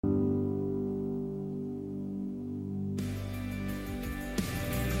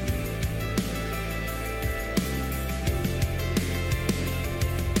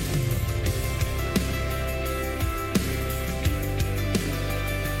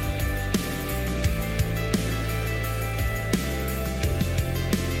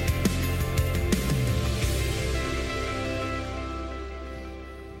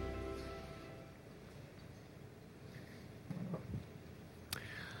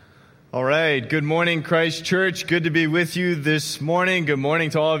All right. Good morning, Christ Church. Good to be with you this morning. Good morning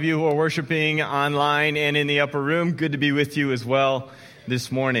to all of you who are worshiping online and in the upper room. Good to be with you as well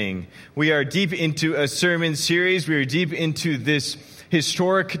this morning. We are deep into a sermon series. We are deep into this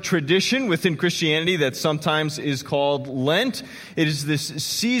historic tradition within Christianity that sometimes is called Lent. It is this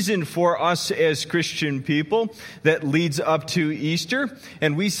season for us as Christian people that leads up to Easter,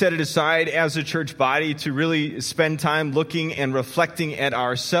 and we set it aside as a church body to really spend time looking and reflecting at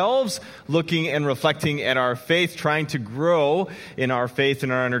ourselves, looking and reflecting at our faith, trying to grow in our faith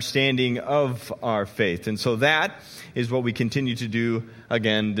and our understanding of our faith. And so that is what we continue to do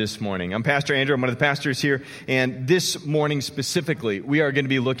again this morning. I'm Pastor Andrew. I'm one of the pastors here. And this morning specifically, we are going to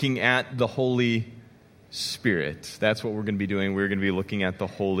be looking at the Holy Spirit. That's what we're going to be doing. We're going to be looking at the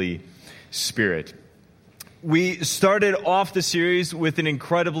Holy Spirit. We started off the series with an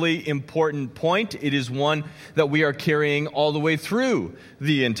incredibly important point. It is one that we are carrying all the way through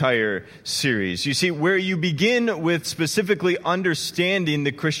the entire series. You see, where you begin with specifically understanding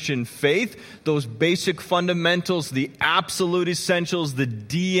the Christian faith, those basic fundamentals, the absolute essentials, the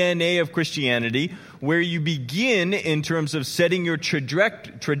DNA of Christianity, where you begin in terms of setting your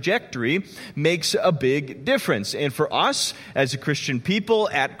trajectory makes a big difference. And for us, as a Christian people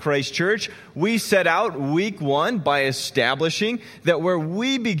at Christ Church, we set out week one by establishing that where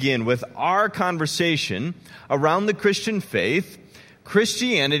we begin with our conversation around the Christian faith,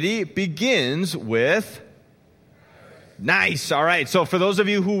 Christianity begins with nice. All right. So for those of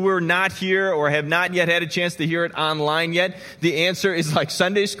you who were not here or have not yet had a chance to hear it online yet, the answer is like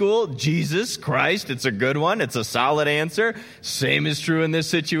Sunday school, Jesus Christ. It's a good one. It's a solid answer. Same is true in this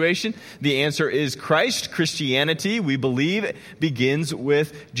situation. The answer is Christ. Christianity, we believe, begins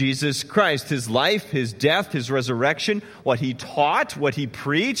with Jesus Christ. His life, his death, his resurrection, what he taught, what he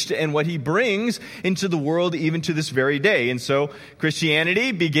preached, and what he brings into the world even to this very day. And so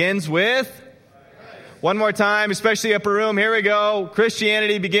Christianity begins with one more time, especially upper room. Here we go.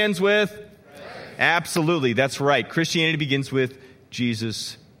 Christianity begins with Christ. Absolutely, that's right. Christianity begins with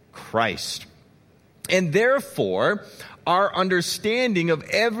Jesus Christ. And therefore, our understanding of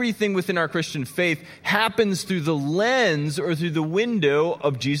everything within our Christian faith happens through the lens or through the window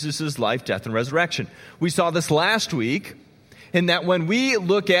of Jesus' life, death, and resurrection. We saw this last week. In that when we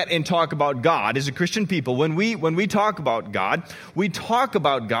look at and talk about God as a Christian people, when we talk about God, we talk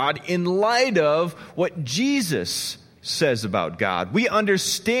about God in light of what Jesus says about God. We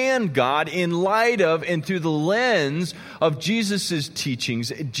understand God in light of and through the lens of Jesus'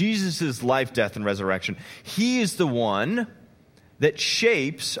 teachings, Jesus' life, death, and resurrection. He is the one that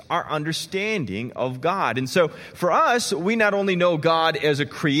shapes our understanding of God. And so for us, we not only know God as a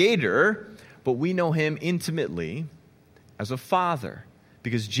creator, but we know him intimately as a father,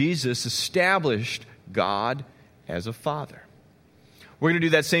 because Jesus established God as a father. We're going to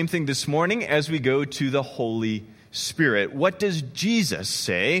do that same thing this morning as we go to the Holy Spirit. What does Jesus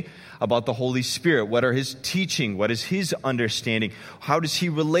say about the Holy Spirit? What are his teaching? What is his understanding? How does he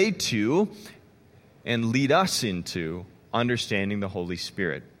relate to and lead us into understanding the Holy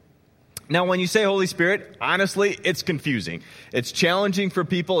Spirit? Now, when you say Holy Spirit, honestly, it's confusing. It's challenging for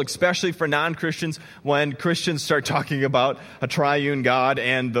people, especially for non-Christians, when Christians start talking about a triune God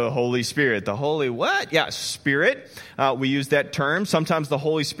and the Holy Spirit. The Holy what? Yeah, Spirit. We use that term. Sometimes the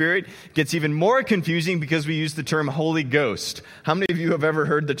Holy Spirit gets even more confusing because we use the term Holy Ghost. How many of you have ever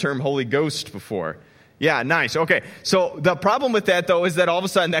heard the term Holy Ghost before? Yeah, nice. Okay, so the problem with that, though, is that all of a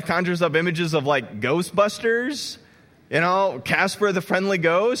sudden that conjures up images of like Ghostbusters. You know, Casper the Friendly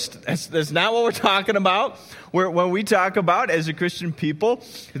Ghost, that's not what we're talking about. When we talk about, as a Christian people,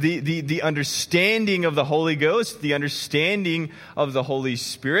 the understanding of the Holy Ghost, the understanding of the Holy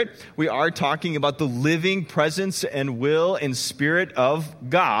Spirit, we are talking about the living presence and will and spirit of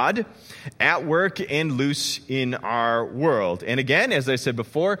God at work and loose in our world. And again, as I said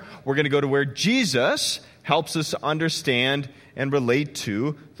before, we're going to go to where Jesus helps us understand and relate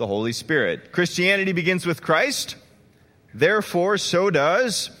to the Holy Spirit. Christianity begins with Christ. Therefore, so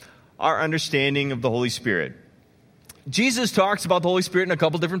does our understanding of the Holy Spirit. Jesus talks about the Holy Spirit in a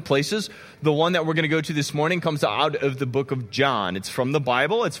couple different places. The one that we're going to go to this morning comes out of the book of John. It's from the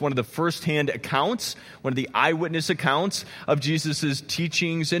Bible. It's one of the first-hand accounts, one of the eyewitness accounts of Jesus'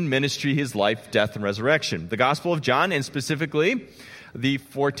 teachings and ministry, his life, death, and resurrection. The Gospel of John, and specifically the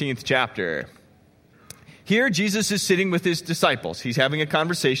 14th chapter. Here, Jesus is sitting with his disciples. He's having a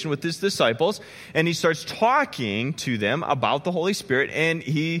conversation with his disciples, and he starts talking to them about the Holy Spirit, and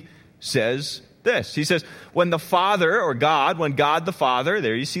he says this. He says, when the Father, or God, when God the Father,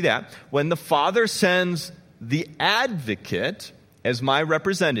 there you see that, when the Father sends the advocate as my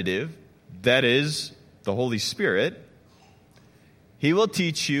representative, that is the Holy Spirit, He will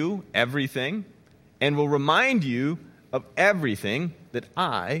teach you everything and will remind you of everything that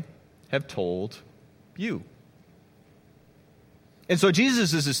I have told you. And so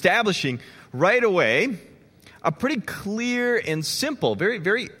Jesus is establishing right away a pretty clear and simple, very,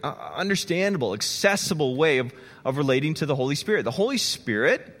 very understandable, accessible way of relating to the Holy Spirit. The Holy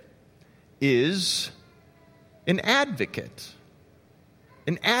Spirit is an advocate.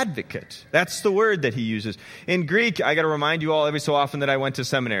 An advocate. That's the word that he uses. In Greek, I got to remind you all every so often that I went to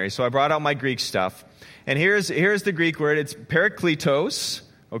seminary. So I brought out my Greek stuff. And here's the Greek word. It's parakletos.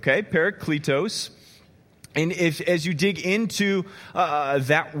 Okay, parakletos. And as you dig into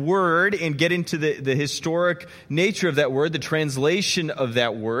that word and get into the historic nature of that word, the translation of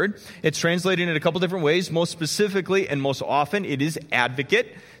that word, it's translated in a couple different ways. Most specifically and most often, it is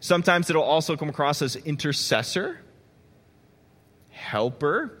advocate. Sometimes it'll also come across as intercessor,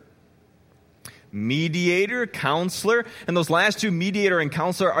 helper, mediator, counselor. And those last two, mediator and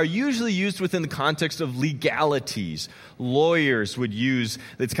counselor, are usually used within the context of legalities. Lawyers would use,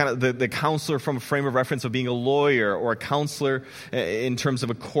 it's kind of the counselor from a frame of reference of being a lawyer or a counselor in terms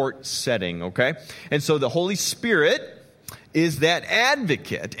of a court setting, okay? And so the Holy Spirit is that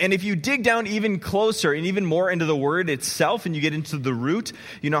advocate. And if you dig down even closer and even more into the word itself and you get into the root,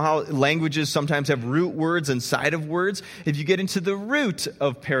 you know how languages sometimes have root words inside of words? If you get into the root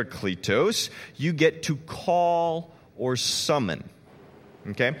of parakletos, you get to call or summon.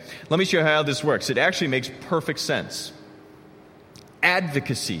 Okay? Let me show you how this works. It actually makes perfect sense.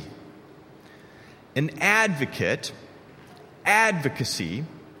 Advocacy. An advocate, advocacy,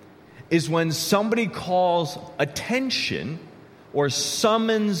 is when somebody calls attention or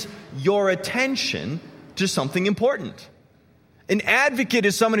summons your attention to something important. An advocate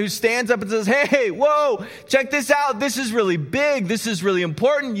is someone who stands up and says, hey, whoa, check this out. This is really big. This is really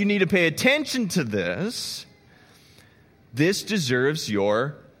important. You need to pay attention to this. This deserves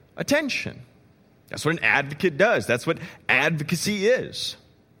your attention. That's what an advocate does. That's what advocacy is.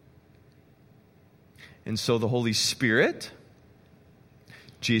 And so the Holy Spirit,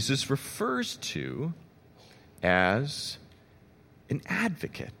 Jesus refers to as an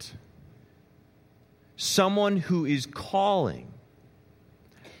advocate. Someone who is calling,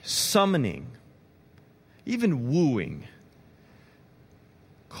 summoning, even wooing.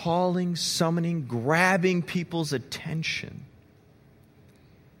 Calling, summoning, grabbing people's attention.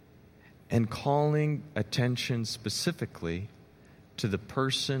 And calling attention specifically to the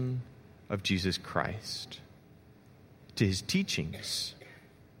person of Jesus Christ. To his teachings.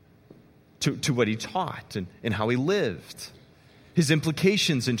 To what he taught and how he lived. His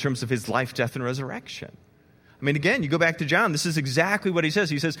implications in terms of his life, death, and resurrection. I mean, again, you go back to John, this is exactly what he says.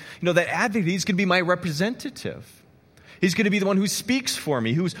 He says, that advocate, he's going to be my representative. He's going to be the one who speaks for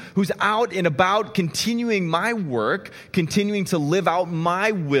me, who's out and about continuing my work, continuing to live out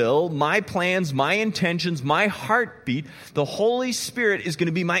my will, my plans, my intentions, my heartbeat. The Holy Spirit is going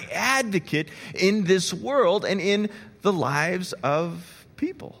to be my advocate in this world and in the lives of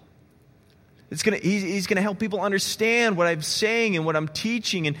people. He's going to help people understand what I'm saying and what I'm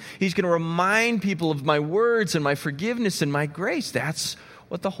teaching, and he's going to remind people of my words and my forgiveness and my grace. That's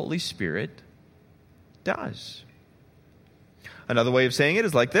what the Holy Spirit does. Another way of saying it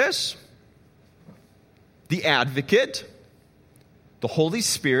is like this. The advocate, the Holy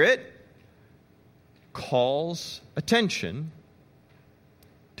Spirit, calls attention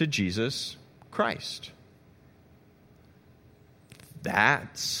to Jesus Christ.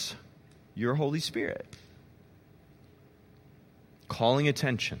 That's your Holy Spirit. Calling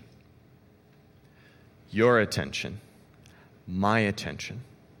attention. Your attention. My attention.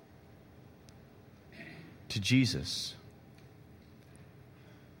 To Jesus.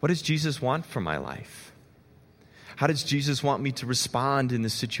 What does Jesus want from my life? How does Jesus want me to respond in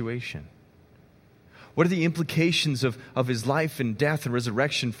this situation? What are the implications of his life and death and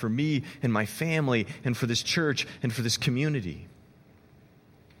resurrection for me and my family and for this church and for this community?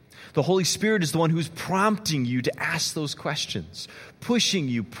 The Holy Spirit is the one who's prompting you to ask those questions, pushing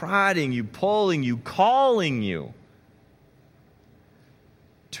you, prodding you, pulling you, calling you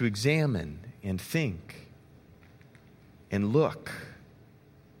to examine and think and look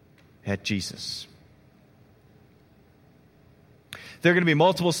at Jesus. There are going to be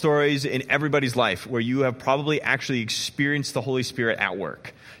multiple stories in everybody's life where you have probably actually experienced the Holy Spirit at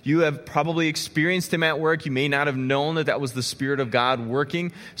work. You have probably experienced him at work. You may not have known that was the Spirit of God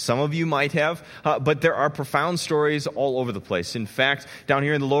working. Some of you might have. But there are profound stories all over the place. In fact, down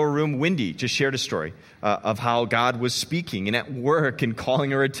here in the lower room, Wendy just shared a story of how God was speaking and at work and calling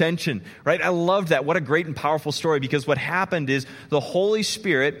her attention. Right? I love that. What a great and powerful story, because what happened is the Holy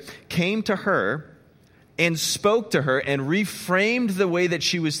Spirit came to her and spoke to her and reframed the way that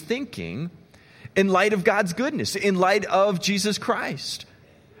she was thinking in light of God's goodness, in light of Jesus Christ.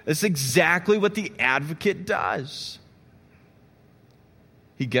 That's exactly what the advocate does.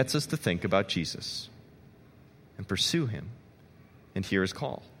 He gets us to think about Jesus and pursue him and hear his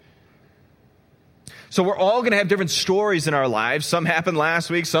call. So we're all going to have different stories in our lives. Some happened last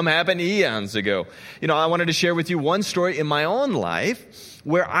week, some happened eons ago. I wanted to share with you one story in my own life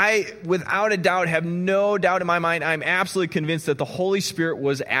where I, without a doubt, have no doubt in my mind, I'm absolutely convinced that the Holy Spirit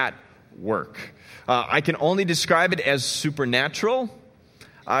was at work. I can only describe it as supernatural.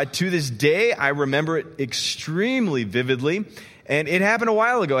 To this day, I remember it extremely vividly. And it happened a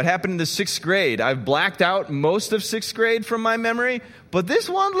while ago. It happened in the 6th grade. I've blacked out most of 6th grade from my memory, but this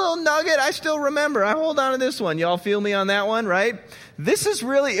one little nugget I still remember. I hold on to this one. Y'all feel me on that one, right?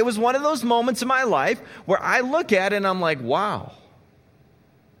 It was one of those moments in my life where I look at it and I'm like, wow,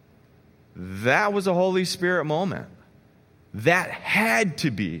 that was a Holy Spirit moment. That had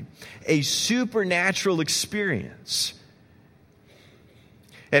to be a supernatural experience.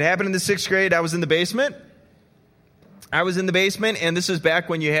 It happened in the 6th grade. I was in the basement, and this is back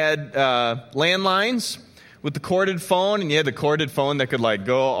when you had landlines with the corded phone, and you had the corded phone that could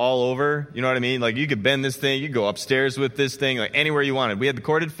go all over. You know what I mean? You could bend this thing, you could go upstairs with this thing, anywhere you wanted. We had the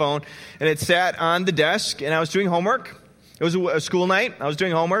corded phone, and it sat on the desk, and I was doing homework. It was a school night. I was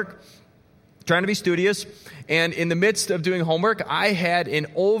doing homework, trying to be studious, and in the midst of doing homework, I had an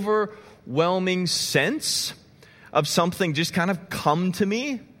overwhelming sense of something just kind of come to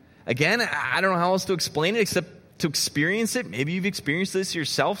me. Again, I don't know how else to explain it except to experience it. Maybe you've experienced this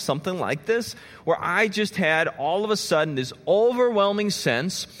yourself, something like this, where I just had all of a sudden this overwhelming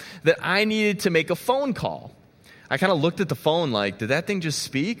sense that I needed to make a phone call. I kind of looked at the phone did that thing just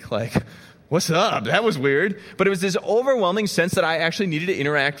speak? What's up? That was weird. But it was this overwhelming sense that I actually needed to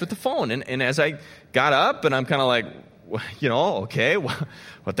interact with the phone. And as I got up, and I'm kind of okay,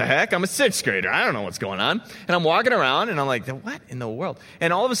 what the heck? I'm a 6th grader. I don't know what's going on. And I'm walking around, and I'm like, what in the world?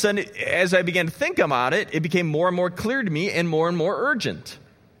 And all of a sudden, as I began to think about it, it became more and more clear to me and more urgent.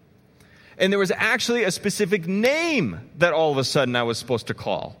 And there was actually a specific name that all of a sudden I was supposed to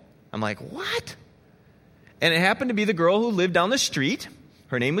call. I'm like, what? And it happened to be the girl who lived down the street.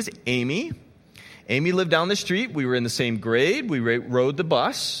 Her name was Amy. Amy lived down the street. We were in the same grade. We rode the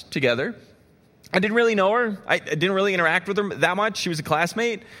bus together. I didn't really know her. I didn't really interact with her that much. She was a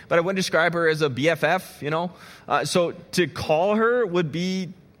classmate, but I wouldn't describe her as a BFF, So to call her would be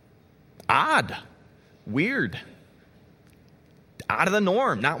odd, weird, out of the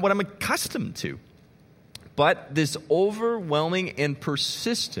norm, not what I'm accustomed to. But this overwhelming and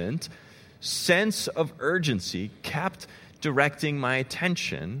persistent sense of urgency kept directing my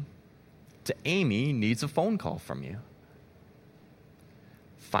attention to Amy needs a phone call from you.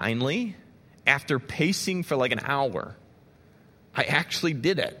 Finally, after pacing for an hour, I actually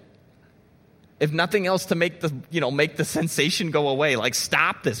did it. If nothing else, to make the sensation go away,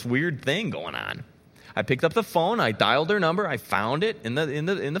 stop this weird thing going on. I picked up the phone, I dialed her number, I found it in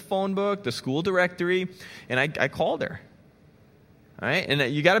the phone book, the school directory, and I called her. All right,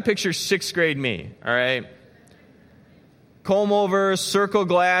 and you got to picture 6th grade me. All right, comb over, circle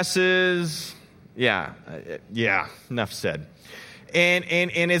glasses, yeah. Enough said. And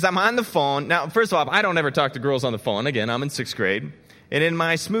as I'm on the phone, now, first of all, I don't ever talk to girls on the phone. Again, I'm in 6th grade. And in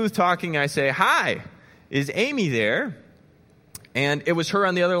my smooth talking, I say, hi, is Amy there? And it was her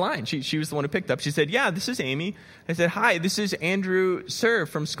on the other line. She was the one who picked up. She said, yeah, this is Amy. I said, hi, this is Andrew Sir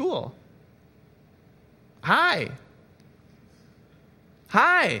from school. Hi.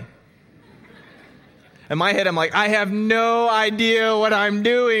 In my head, I'm like, I have no idea what I'm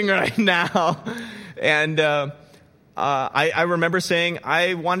doing right now. And I remember saying,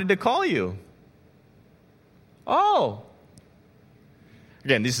 I wanted to call you. Oh.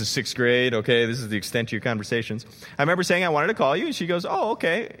 Again, this is 6th grade, okay? This is the extent of your conversations. I remember saying I wanted to call you, and she goes, oh,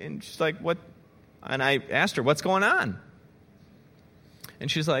 okay. And she's like, what? And I asked her, what's going on? And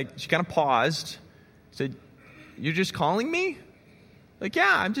she's like, she kind of paused, said, you're just calling me? Yeah,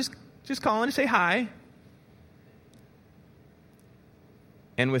 I'm just calling to say hi.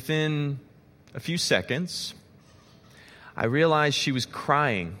 And within a few seconds, I realized she was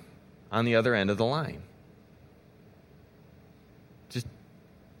crying on the other end of the line. Just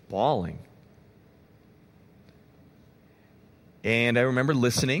bawling. And I remember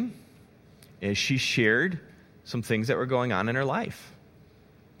listening as she shared some things that were going on in her life.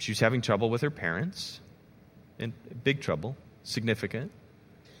 She was having trouble with her parents, and big trouble, significant.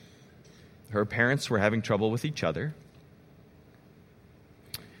 Her parents were having trouble with each other.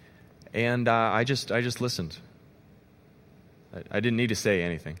 And I just listened. I didn't need to say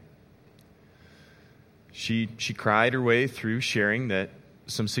anything. She cried her way through sharing that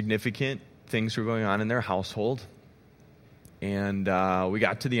some significant things were going on in their household. And we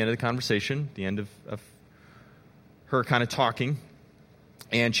got to the end of the conversation, the end of her kind of talking.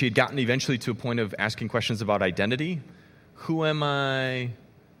 And she had gotten eventually to a point of asking questions about identity. Who am I?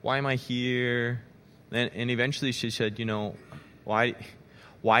 Why am I here? And eventually she said, why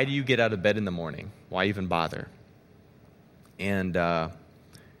do you get out of bed in the morning? Why even bother? And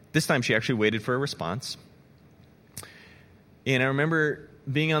this time she actually waited for a response. And I remember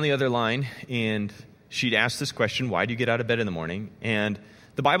being on the other line, and she'd asked this question, why do you get out of bed in the morning? And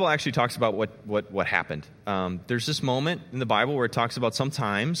the Bible actually talks about what happened. There's this moment in the Bible where it talks about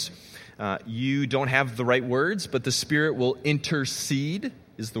sometimes you don't have the right words, but the Spirit will intercede,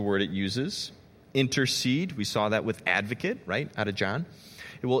 is the word it uses. Intercede. We saw that with advocate, right, out of John.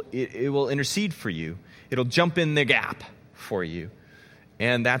 It will intercede for you. It'll jump in the gap for you.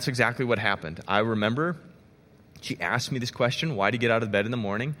 And that's exactly what happened. I remember she asked me this question, why do you get out of bed in the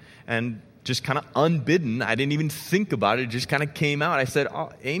morning? And just kind of unbidden, I didn't even think about it, just kind of came out. I said,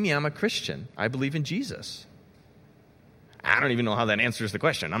 Amy, I'm a Christian. I believe in Jesus. I don't even know how that answers the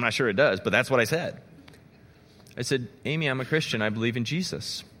question. I'm not sure it does, but that's what I said. I said, Amy, I'm a Christian. I believe in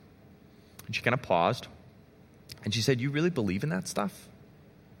Jesus. And she kind of paused. And she said, you really believe in that stuff?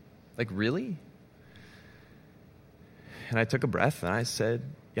 Like, really? And I took a breath and I said,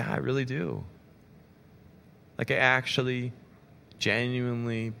 yeah, I really do. Like, I actually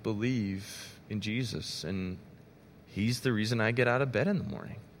genuinely believe in Jesus, and he's the reason I get out of bed in the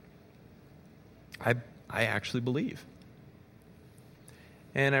morning. I actually believe.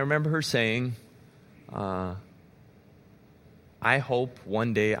 And I remember her saying, I hope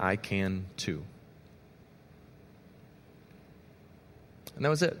one day I can too. And that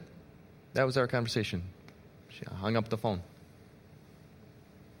was it. That was our conversation. She hung up the phone.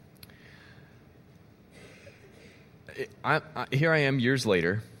 Here I am years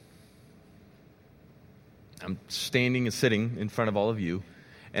later. I'm standing and sitting in front of all of you.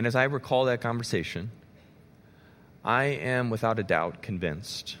 And as I recall that conversation, I am without a doubt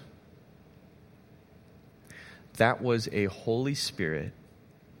convinced that was a Holy Spirit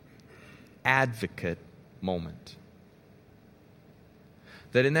advocate moment.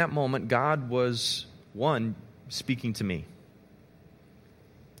 That in that moment, God was, one, speaking to me.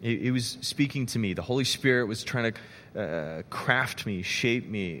 He was speaking to me. The Holy Spirit was trying to craft me, shape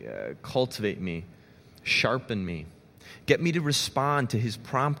me, cultivate me, sharpen me, get me to respond to his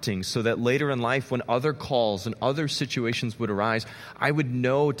prompting so that later in life, when other calls and other situations would arise, I would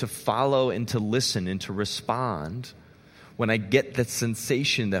know to follow and to listen and to respond when I get that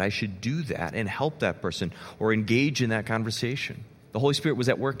sensation that I should do that and help that person or engage in that conversation. The Holy Spirit was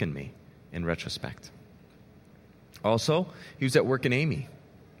at work in me, in retrospect. Also, he was at work in Amy.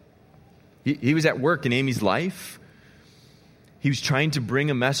 He was at work in Amy's life. He was trying to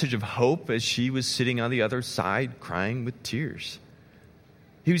bring a message of hope as she was sitting on the other side crying with tears.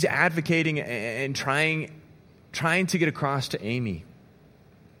 He was advocating and trying to get across to Amy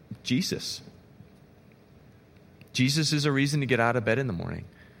Jesus. Jesus is a reason to get out of bed in the morning.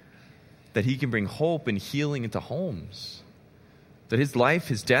 That he can bring hope and healing into homes. That his life,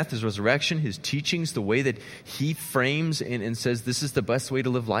 his death, his resurrection, his teachings, the way that he frames and says this is the best way to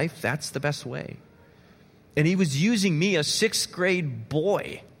live life, that's the best way. And he was using me, a 6th grade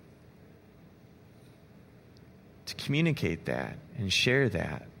boy, to communicate that and share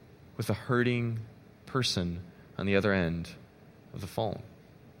that with a hurting person on the other end of the phone.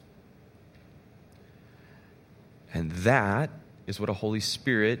 And that is what a Holy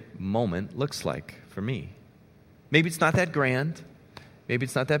Spirit moment looks like for me. Maybe it's not that grand. Maybe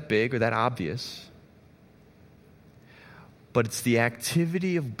it's not that big or that obvious. But it's the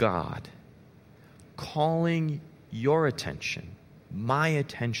activity of God calling your attention, my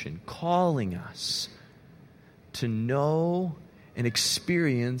attention, calling us to know and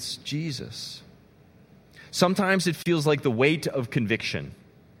experience Jesus. Sometimes it feels like the weight of conviction.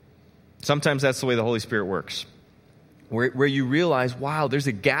 Sometimes that's the way the Holy Spirit works. Where you realize, wow, there's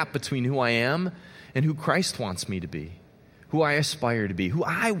a gap between who I am and who Christ wants me to be, who I aspire to be, who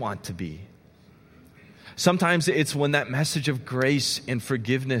I want to be. Sometimes it's when that message of grace and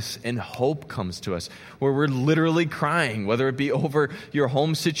forgiveness and hope comes to us, where we're literally crying, whether it be over your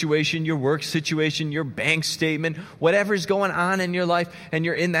home situation, your work situation, your bank statement, whatever's going on in your life, and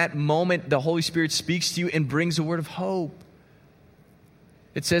you're in that moment, the Holy Spirit speaks to you and brings a word of hope.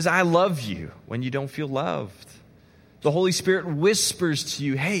 It says, I love you, when you don't feel loved. The Holy Spirit whispers to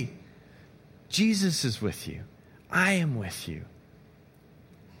you, hey, Jesus is with you. I am with you.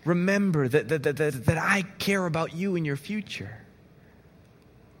 Remember that I care about you and your future.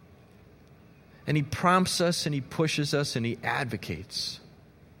 And he prompts us and he pushes us and he advocates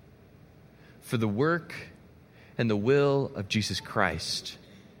for the work and the will of Jesus Christ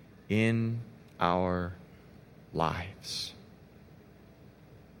in our lives.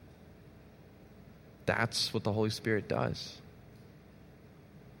 That's what the Holy Spirit does.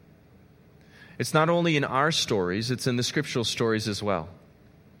 It's not only in our stories, it's in the scriptural stories as well.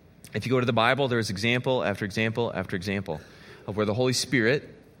 If you go to the Bible, there's example after example after example of where the Holy Spirit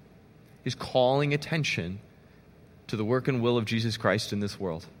is calling attention to the work and will of Jesus Christ in this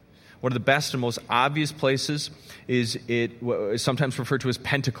world. One of the best and most obvious places is sometimes referred to as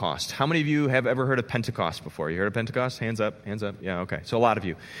Pentecost. How many of you have ever heard of Pentecost before? You heard of Pentecost? Hands up, hands up. Yeah, okay. So a lot of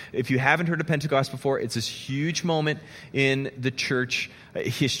you. If you haven't heard of Pentecost before, it's this huge moment in the church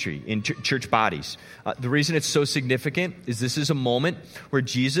history, in church bodies. The reason it's so significant is this is a moment where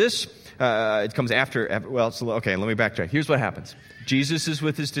Jesus, it comes after, okay, let me backtrack. Here's what happens. Jesus is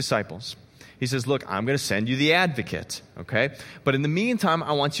with his disciples. He says, look, I'm going to send you the advocate, okay? But in the meantime,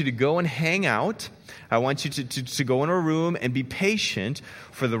 I want you to go and hang out. I want you to go in a room and be patient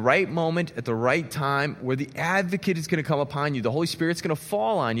for the right moment at the right time where the advocate is going to come upon you. The Holy Spirit's going to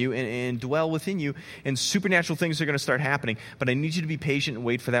fall on you and dwell within you, and supernatural things are going to start happening. But I need you to be patient and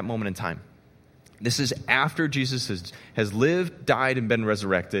wait for that moment in time. This is after Jesus has lived, died, and been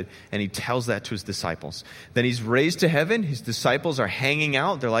resurrected, and he tells that to his disciples. Then he's raised to heaven. His disciples are hanging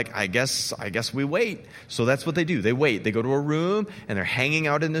out. They're like, I guess we wait. So that's what they do. They wait. They go to a room, and they're hanging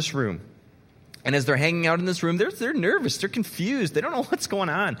out in this room. And as they're hanging out in this room, they're nervous. They're confused. They don't know what's going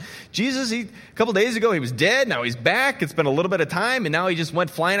on. Jesus, a couple days ago, he was dead. Now he's back. It's been a little bit of time, and now he just went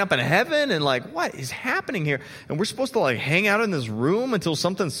flying up in heaven. And like, what is happening here? And we're supposed to like hang out in this room until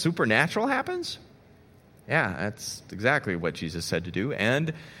something supernatural happens? Yeah, that's exactly what Jesus said to do,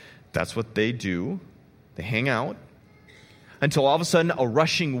 and that's what they do. They hang out until all of a sudden a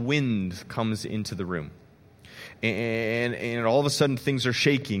rushing wind comes into the room. And all of a sudden things are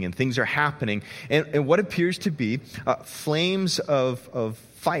shaking and things are happening. And what appears to be flames of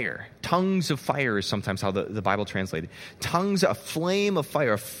fire. Tongues of fire is sometimes how the Bible translated. Tongues, a flame of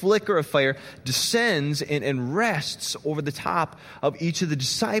fire, a flicker of fire descends and rests over the top of each of the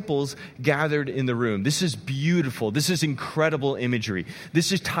disciples gathered in the room. This is beautiful. This is incredible imagery.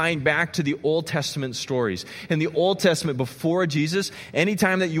 This is tying back to the Old Testament stories. In the Old Testament, before Jesus,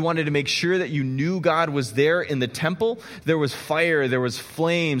 anytime that you wanted to make sure that you knew God was there in the temple, there was fire, there was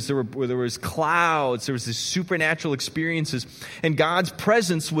flames, there was clouds, there was these supernatural experiences, and God's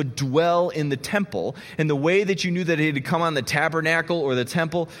presence would dwell in the temple. And the way that you knew that it had come on the tabernacle or the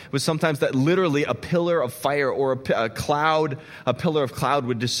temple was sometimes that literally a pillar of fire or a pillar of cloud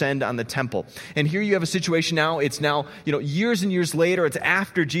would descend on the temple. And here you have a situation now, it's now, years and years later, it's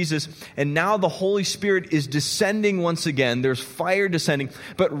after Jesus, and now the Holy Spirit is descending once again. There's fire descending,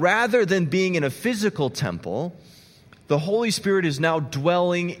 but rather than being in a physical temple, the Holy Spirit is now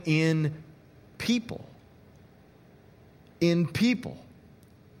dwelling in people. In people.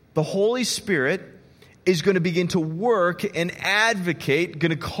 The Holy Spirit is going to begin to work and advocate,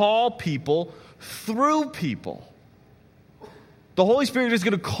 going to call people through people. The Holy Spirit is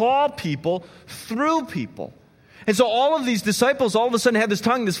going to call people through people. And so all of these disciples all of a sudden have this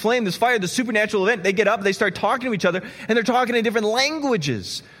tongue, this flame, this fire, this supernatural event. They get up, they start talking to each other, and they're talking in different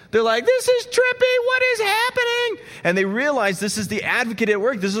languages. They're like, this is trippy, what is happening? And they realize this is the advocate at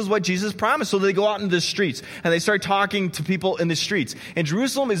work. This is what Jesus promised. So they go out into the streets, and they start talking to people in the streets. And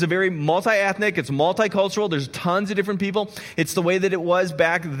Jerusalem is a very multi-ethnic, it's multicultural, there's tons of different people. It's the way that it was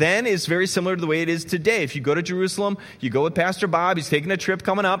back then. It's very similar to the way it is today. If you go to Jerusalem, you go with Pastor Bob, he's taking a trip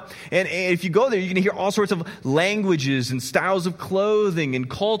coming up, and if you go there, you're going to hear all sorts of languages and styles of clothing and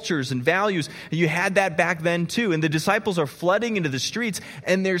cultures and values. And you had that back then too. And the disciples are flooding into the streets,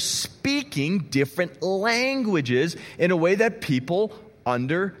 and they're speaking different languages in a way that people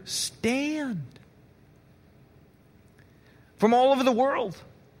understand from all over the world.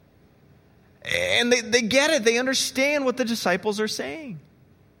 And they get it. They understand what the disciples are saying.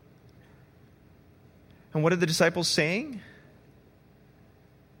 And what are the disciples saying?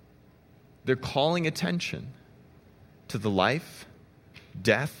 They're calling attention to the life,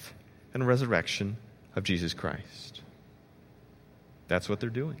 death, and resurrection of Jesus Christ. That's what they're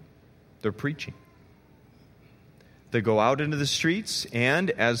doing. They're preaching. They go out into the streets, and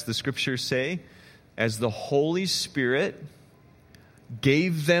as the scriptures say, as the Holy Spirit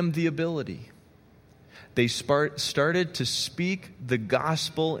gave them the ability, they started to speak the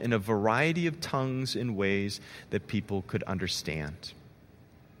gospel in a variety of tongues in ways that people could understand.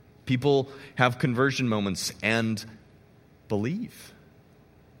 People have conversion moments and believe.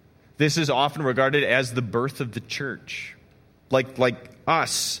 This is often regarded as the birth of the church. Like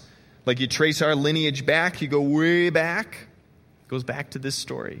us, Like you trace our lineage back, you go way back, it goes back to this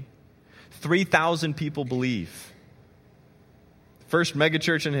story. 3,000 people believe. First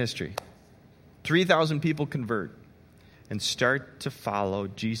megachurch in history. 3,000 people convert and start to follow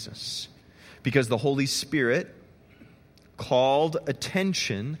Jesus because the Holy Spirit called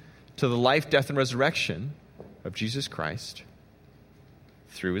attention to the life, death, and resurrection of Jesus Christ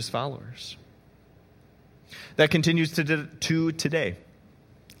through his followers. That continues to today.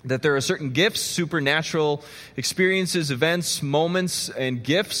 That there are certain gifts, supernatural experiences, events, moments, and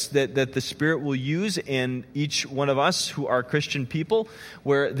gifts that the Spirit will use in each one of us who are Christian people,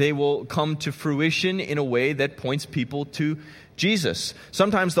 where they will come to fruition in a way that points people to Jesus.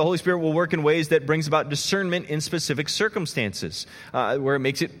 Sometimes the Holy Spirit will work in ways that brings about discernment in specific circumstances, where it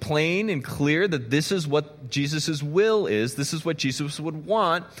makes it plain and clear that this is what Jesus' will is. This is what Jesus would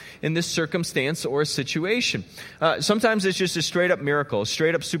want in this circumstance or situation. Sometimes it's just a straight-up miracle, a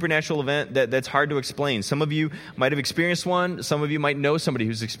straight-up supernatural event that's hard to explain. Some of you might have experienced one. Some of you might know somebody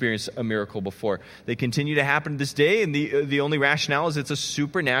who's experienced a miracle before. They continue to happen this day, and the only rationale is it's a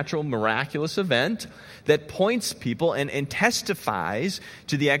supernatural, miraculous event that points people and testifies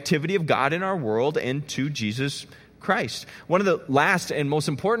to the activity of God in our world and to Jesus Christ. One of the last and most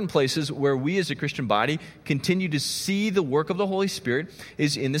important places where we as a Christian body continue to see the work of the Holy Spirit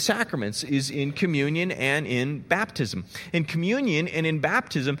is in the sacraments, is in communion and in baptism. In communion and in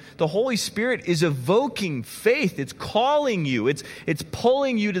baptism, the Holy Spirit is evoking faith. It's calling you. It's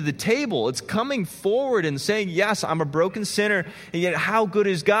pulling you to the table. It's coming forward and saying, yes, I'm a broken sinner, and yet how good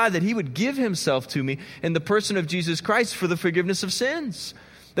is God that he would give himself to me in the person of Jesus Christ for the forgiveness of sins.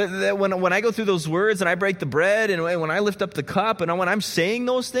 That when I go through those words and I break the bread and when I lift up the cup and when I'm saying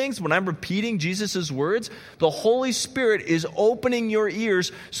those things, when I'm repeating Jesus' words, the Holy Spirit is opening your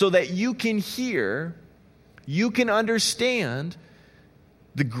ears so that you can hear, you can understand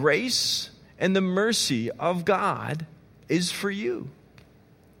the grace and the mercy of God is for you.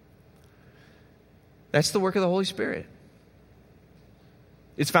 That's the work of the Holy Spirit.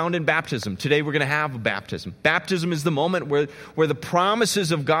 It's found in baptism. Today we're going to have a baptism. Baptism is the moment where the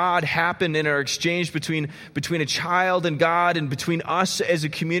promises of God happen and are exchanged between a child and God and between us as a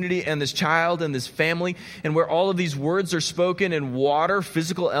community and this child and this family, and where all of these words are spoken and water,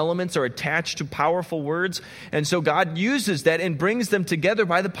 physical elements are attached to powerful words. And so God uses that and brings them together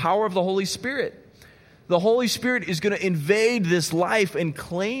by the power of the Holy Spirit. The Holy Spirit is going to invade this life and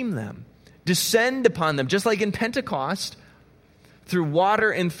claim them, descend upon them, just like in Pentecost, through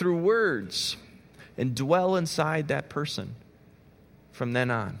water and through words, and dwell inside that person from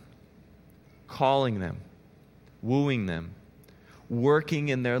then on, calling them, wooing them, working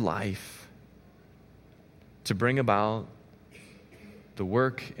in their life to bring about the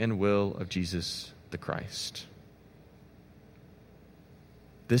work and will of Jesus the Christ.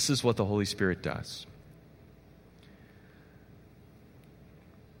 This is what the Holy Spirit does.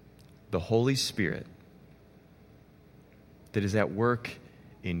 The Holy Spirit that is at work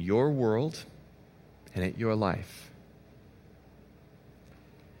in your world and at your life.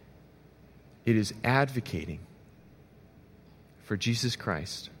 It is advocating for Jesus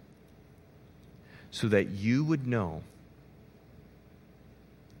Christ so that you would know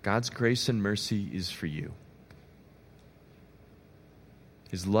God's grace and mercy is for you.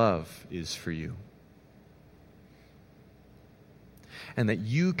 His love is for you. And that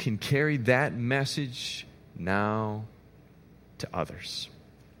you can carry that message now to others.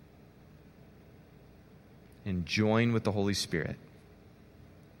 And join with the Holy Spirit,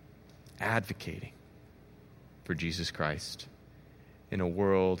 advocating for Jesus Christ in a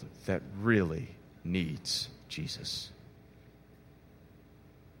world that really needs Jesus.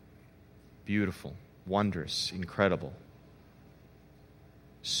 Beautiful, wondrous, incredible,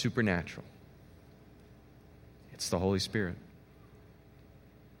 supernatural. It's the Holy Spirit.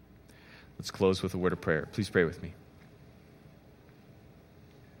 Let's close with a word of prayer. Please pray with me.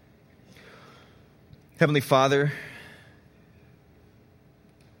 Heavenly Father,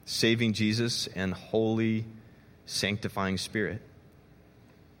 saving Jesus and Holy Sanctifying Spirit,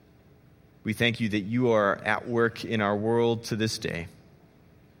 we thank you that you are at work in our world to this day,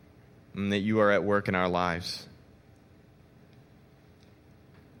 and that you are at work in our lives,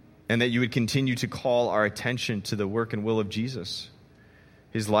 and that you would continue to call our attention to the work and will of Jesus,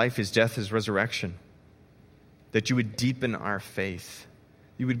 his life, his death, his resurrection, that you would deepen our faith.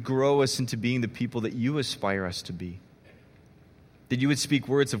 You would grow us into being the people that you aspire us to be. That you would speak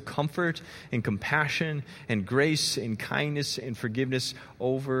words of comfort and compassion and grace and kindness and forgiveness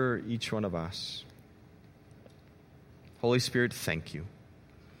over each one of us. Holy Spirit, thank you.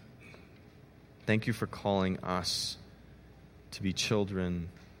 Thank you for calling us to be children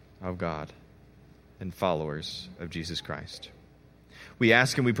of God and followers of Jesus Christ. We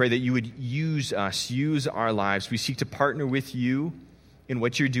ask and we pray that you would use us, use our lives. We seek to partner with you in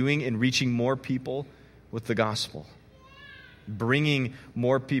what you're doing in reaching more people with the gospel, bringing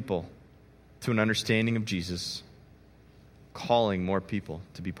more people to an understanding of Jesus, calling more people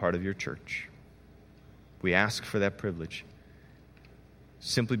to be part of your church. We ask for that privilege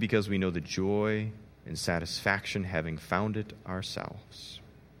simply because we know the joy and satisfaction having found it ourselves.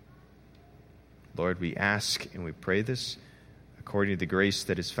 Lord, we ask and we pray this according to the grace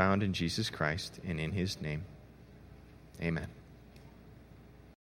that is found in Jesus Christ and in his name. Amen.